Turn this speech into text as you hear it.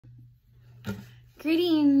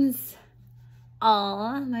Greetings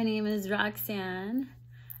all, my name is Roxanne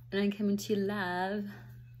and I'm coming to you live.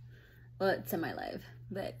 Well, it's semi-live,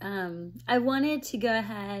 but I wanted to go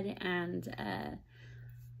ahead and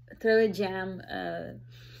throw a jam,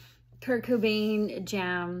 Kurt Cobain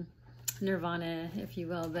jam, Nirvana, if you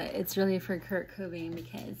will, but it's really for Kurt Cobain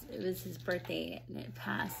because it was his birthday and it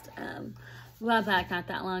passed a while back, not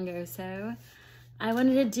that long ago, so I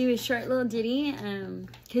wanted to do a short little ditty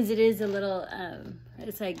because it is a little,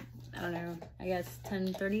 it's like, I don't know, I guess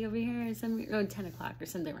 10:30 over here or something, or 10 o'clock or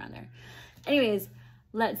something around there. Anyways,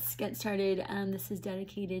 let's get started. This is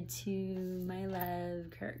dedicated to my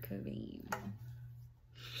love, Kurt Cobain.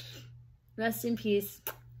 Rest in peace.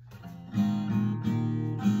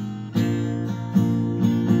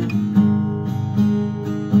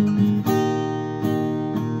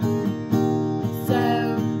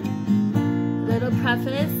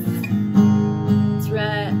 Preface,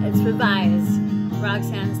 it's revised,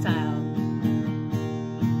 Roxanne style.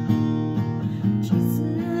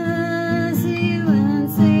 Jesus, you went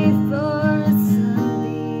safe for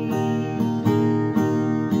Sunbeam.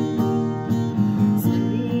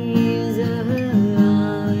 Sunbeams are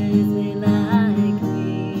always made like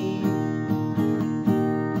me.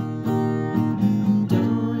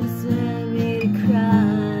 Don't expect me to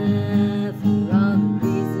cry for all the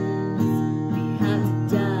reasons we have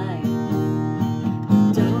to die.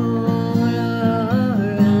 Don't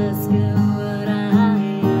ask what I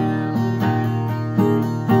am.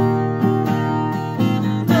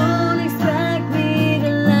 Don't expect me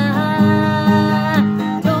to lie.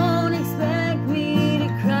 Don't expect me to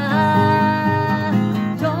cry.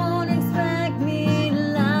 Don't expect me to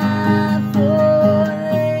lie for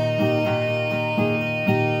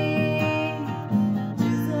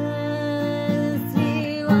Jesus,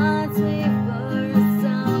 he wants me for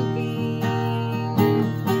Sunbeam.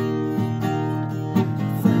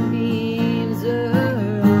 Sunbeams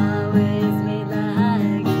are always made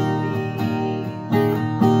like me.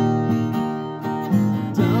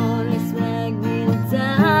 Don't expect me to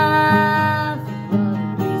die for all the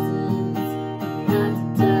reasons we have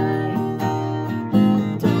to die.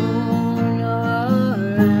 Don't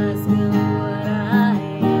ask what I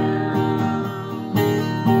am.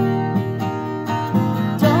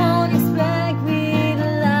 Don't expect me to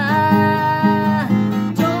lie.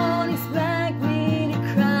 Don't expect me to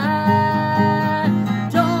cry.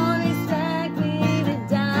 Don't expect me to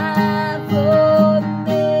die for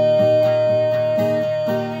me.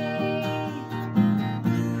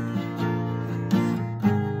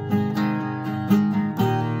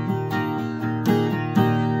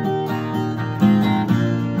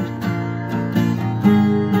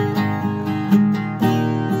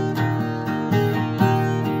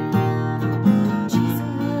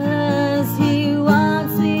 Jesus, he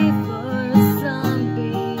wants me for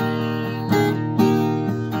Sunbeam.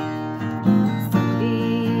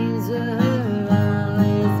 Sunbeams are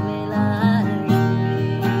always made like me.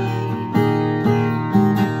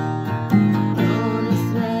 Don't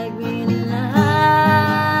expect me to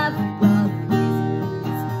lie for all the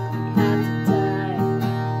reasons we have to die.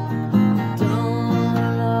 Don't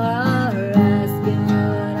ask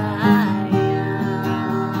what I am.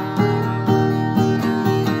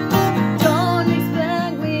 Don't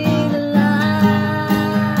expect me to lie.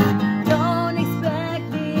 Don't expect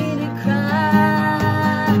me to cry.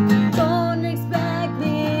 Don't expect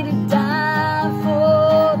me to die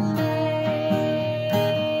for me.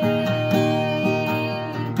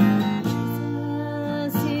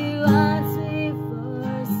 Jesus, he wants me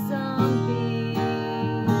for Sunbeam.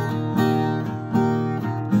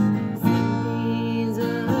 Sunbeams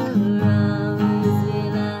are always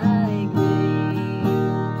made like me.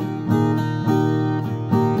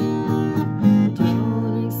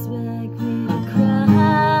 Don't expect me to cry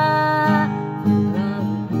for all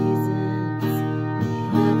the reasons we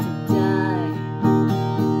had to die.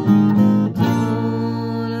 Don't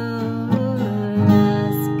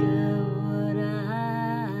ask what I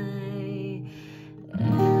am.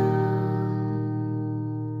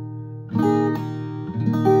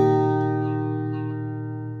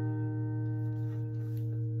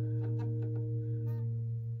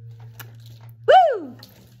 Woo!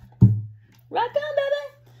 Rock on, baby!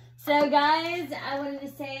 So guys, I wanted to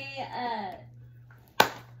say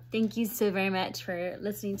thank you so very much for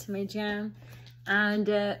listening to my jam. And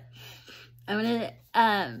I want to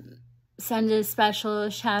send a special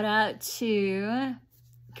shout out to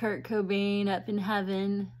Kurt Cobain up in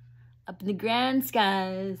heaven, up in the grand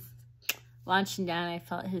skies. Watching down, I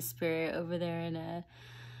felt his spirit over there in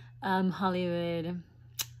Hollywood.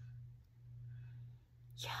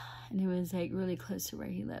 Yeah, and it was like really close to where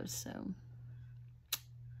he lives, so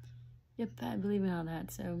Yep, I believe in all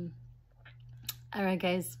that. So, all right,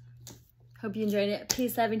 guys. Hope you enjoyed it.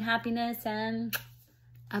 Peace, love, and happiness. And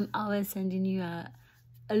I'm always sending you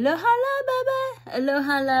aloha love, baby.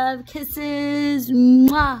 Aloha love. Kisses.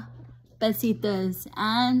 Mwah. Besitos.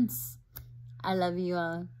 And I love you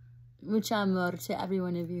all. Mucho amor to every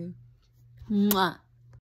one of you. Mwah.